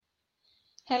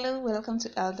Hello, welcome to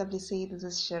LWC. This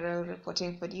is Cheryl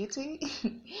reporting for duty.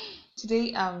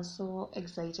 Today I'm so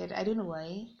excited. I don't know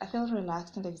why. I feel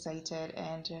relaxed and excited,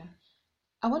 and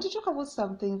I want to talk about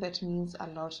something that means a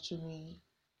lot to me.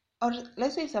 Or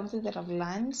let's say something that I've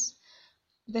learned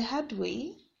the hard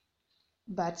way,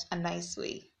 but a nice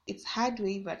way. It's hard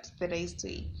way, but the nice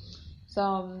way.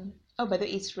 Oh, by the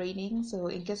way, it's raining, so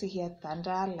in case you hear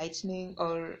thunder, lightning,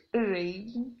 or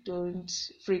rain, don't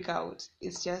freak out.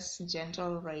 It's just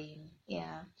gentle rain.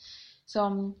 Yeah.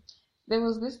 So there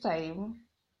was this time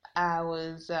I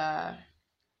was uh,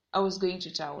 I was going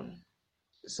to town.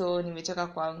 So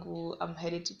nimetoka kwangu, I'm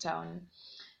headed to town,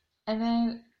 and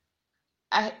then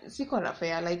I siko na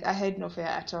fare, like I had no fare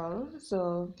at all.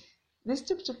 So this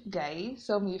tuk-tuk guy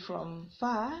saw me from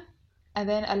far, and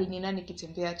then alinina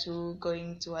nikitembea to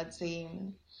going towards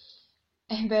him,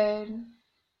 and then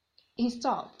he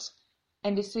stopped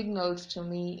and he signaled to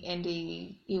me and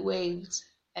he waved,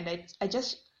 and I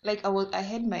just like I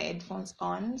had my headphones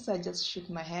on, so I just shook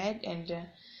my head and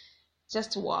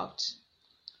just walked.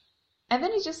 And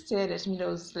then he just stared at me and I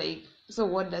was like, so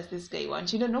what does this guy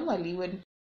want? Normally when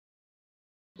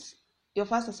your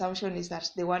first assumption is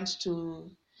that they want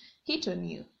to hit on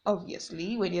you,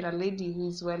 obviously, when you're a lady who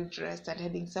is well dressed and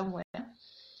heading somewhere.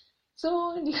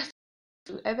 So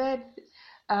and then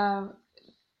um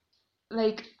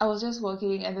like I was just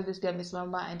walking and then this guy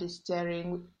amesimama and he's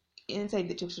staring inside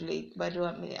the tuk-tuk, like bado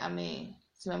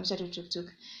amesimamisha tuk-tuk,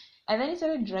 and then he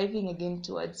started driving again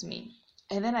towards me,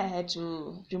 and then I had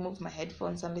to remove my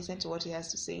headphones and listen to what he has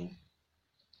to say.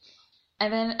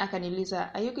 And then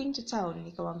akaniuliza, are you going to town?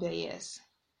 Nikamwambia yes.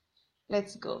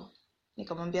 Let's go.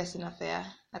 Nikamwambia sina fare.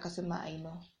 Akasema I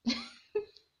know.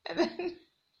 and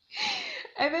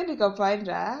then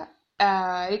nikapanda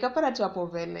tu hapo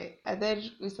mbele, and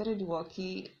then we started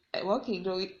walking. No,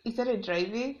 he started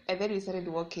driving and then we started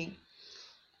walking.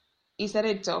 He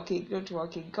started talking, not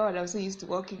walking. God, I'm so used to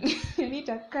walking. I need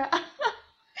a car.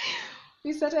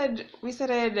 we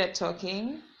started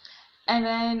talking, and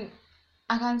then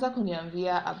akaanza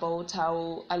kuniambia about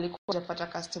how alikuwa hajapata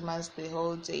customers the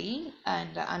whole day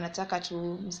and anataka tu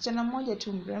msichana mmoja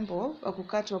tu mrembo wa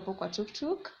kukaa tu hapo kwa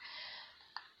tuk-tuk,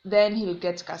 then he'll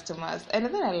get customers. And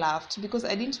then I laughed because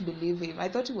I didn't believe him. I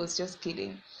thought he was just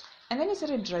kidding. And then he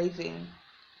started driving.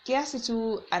 Kiasi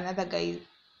tu another guy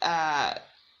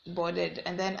boarded,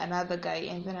 and then another guy,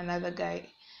 and then another guy.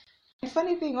 And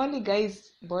funny thing, only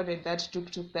guys boarded that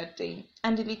tuk-tuk that day,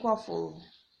 and ilikuwa full.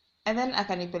 And then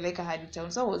akanipeleka hadi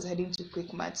town, so I was heading to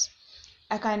Quickmart.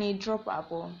 Akani drop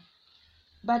hapo.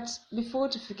 But before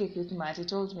tufike Quickmart, he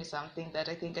told me something that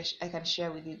I think I can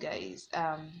share with you guys.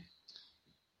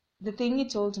 The thing he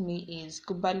told me is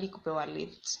Kubali Kupewa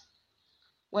lift.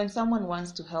 When someone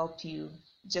wants to help you,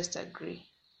 just agree.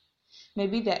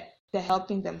 Maybe they're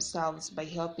helping themselves by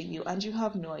helping you and you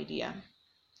have no idea.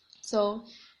 So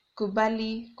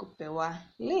Kubali Kupewa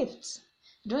lift.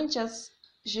 Don't just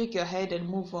shake your head and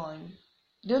move on.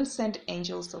 Don't send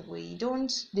angels away.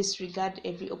 Don't disregard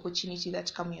every opportunity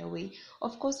that come your way.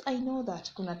 Of course, I know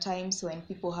that kuna times when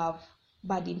people have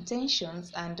bad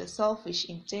intentions and selfish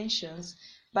intentions,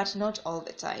 but not all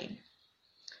the time.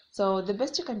 So the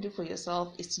best you can do for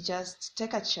yourself is to just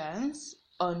take a chance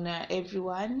on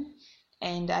everyone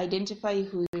and identify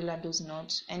who will and who's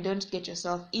not, and don't get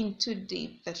yourself in too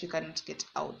deep that you cannot get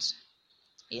out.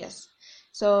 Yes.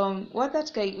 So what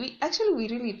that guy, we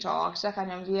really talked.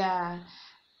 Akaniambia,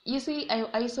 you see,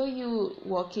 I saw you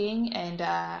walking and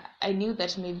I knew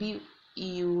that maybe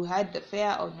you had the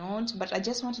fare or not, but I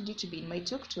just wanted you to be in my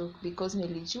tuk-tuk because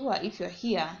nilijua if you're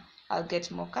here, I'll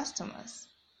get more customers.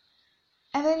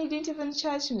 And then he didn't even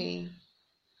charge me.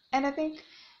 And I think,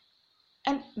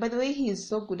 and by the way, he is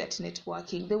so good at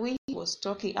networking. The way he was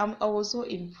talking, I was so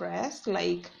impressed.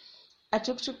 Like a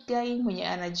tuk-tuk guy mwenye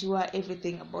anajua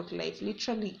everything about life,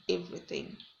 literally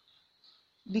everything.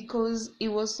 Because he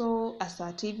was so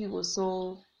assertive, he was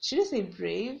so, should I say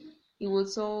brave? He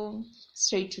was so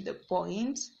straight to the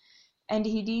point, and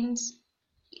he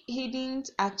didn't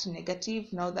act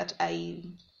negative. Now that I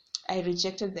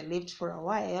rejected the lift for a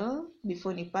while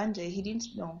before nipande, he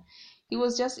didn't know. He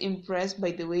was just impressed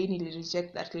by the way nili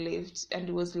reject that lift, and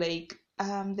he was like,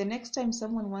 the next time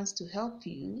someone wants to help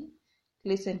you,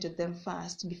 listen to them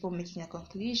first before making a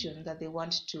conclusion that they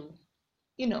want to,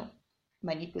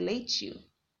 manipulate you.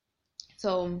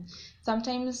 So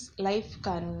sometimes life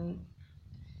can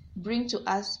bring to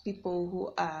us people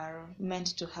who are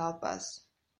meant to help us,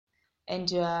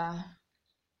 and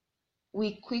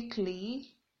we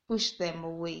quickly push them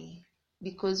away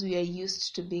because we are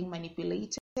used to being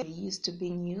manipulated, we are used to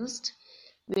being used,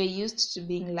 we are used to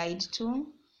being lied to,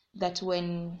 that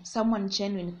when someone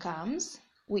genuine comes,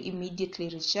 we immediately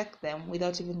reject them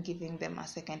without even giving them a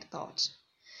second thought.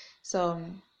 So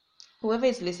whoever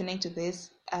is listening to this,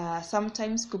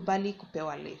 sometimes Kubali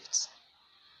Kupewa lift.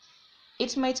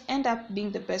 It might end up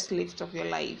being the best lift of your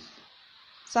life.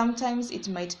 Sometimes it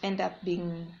might end up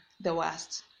being the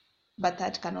worst, but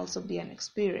that can also be an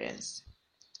experience.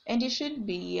 And you should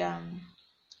be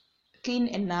keen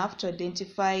enough to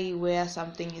identify where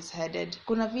something is headed.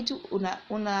 Kuna vitu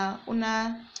kuna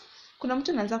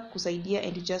mtu anaanza kukusaidia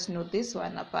and you just know this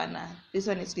one hapana, this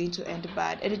one is going to end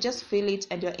bad, and you just feel it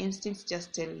and your instincts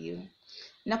just tell you.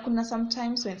 Na kuna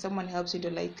sometimes when someone helps you,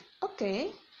 you're like,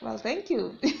 okay, well, thank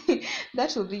you.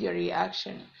 That will be your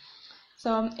reaction.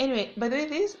 So anyway, by the way,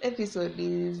 this episode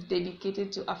is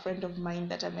dedicated to a friend of mine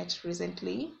that I met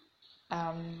recently.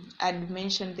 I'd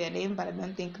mentioned their name, but I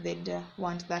don't think they'd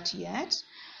want that yet.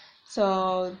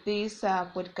 So this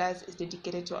podcast is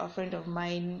dedicated to a friend of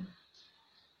mine,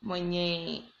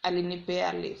 mwenye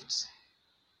alinipea lift.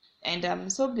 And I'm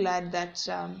so glad that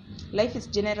life is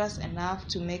generous enough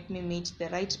to make me meet the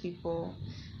right people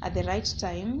at the right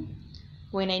time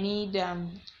when I need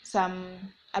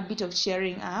a bit of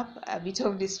cheering up, a bit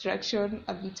of distraction,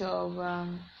 a bit of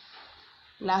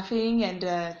laughing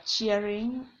and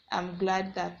cheering. I'm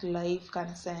glad that life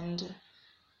can send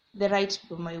the right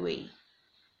people my way.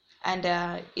 And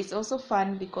it's also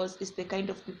fun because it's the kind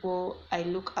of people I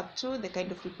look up to, the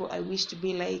kind of people I wish to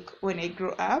be like when I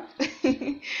grow up.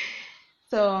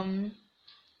 So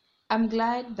I'm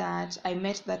glad that I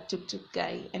met that tuk-tuk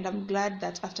guy, and I'm glad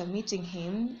that after meeting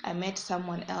him, I met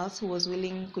someone else who was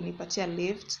willing kunipatia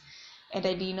lift, and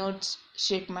I did not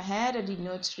shake my head, I did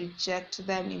not reject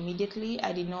them immediately,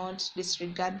 I did not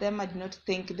disregard them, I did not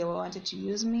think they wanted to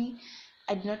use me,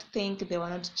 I did not think they were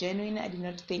not genuine, I did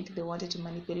not think they wanted to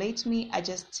manipulate me. I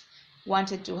just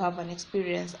wanted to have an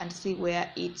experience and see where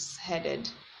it's headed.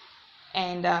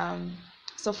 And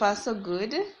so far so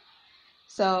good.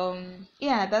 So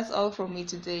yeah, that's all from me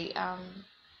today.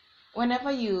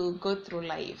 Whenever you go through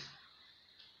life,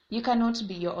 you cannot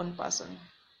be your own person.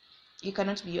 You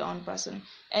cannot be your own person.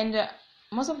 And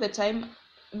most of the time,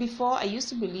 before, I used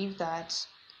to believe that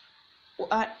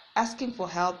asking for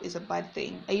help is a bad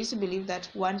thing. I used to believe that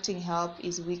wanting help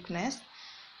is weakness.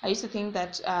 I used to think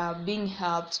that being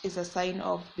helped is a sign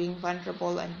of being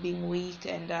vulnerable and being weak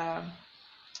and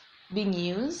being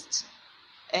used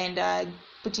and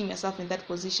putting yourself in that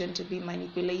position to be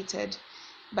manipulated.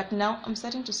 But now I'm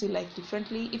starting to see life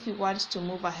differently. If you want to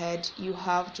move ahead, you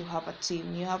have to have a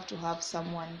team. You have to have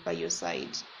someone by your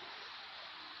side.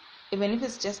 Even if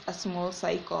it's just a small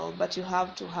cycle, but you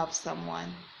have to have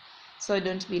someone. So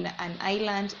don't be an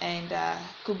island, and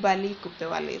Kubali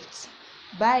Kupewa lifts.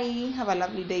 Bye. Have a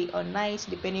lovely day or night,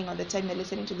 depending on the time you're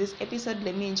listening to this episode.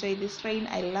 Let me enjoy this rain.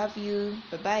 I love you.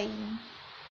 Bye-bye.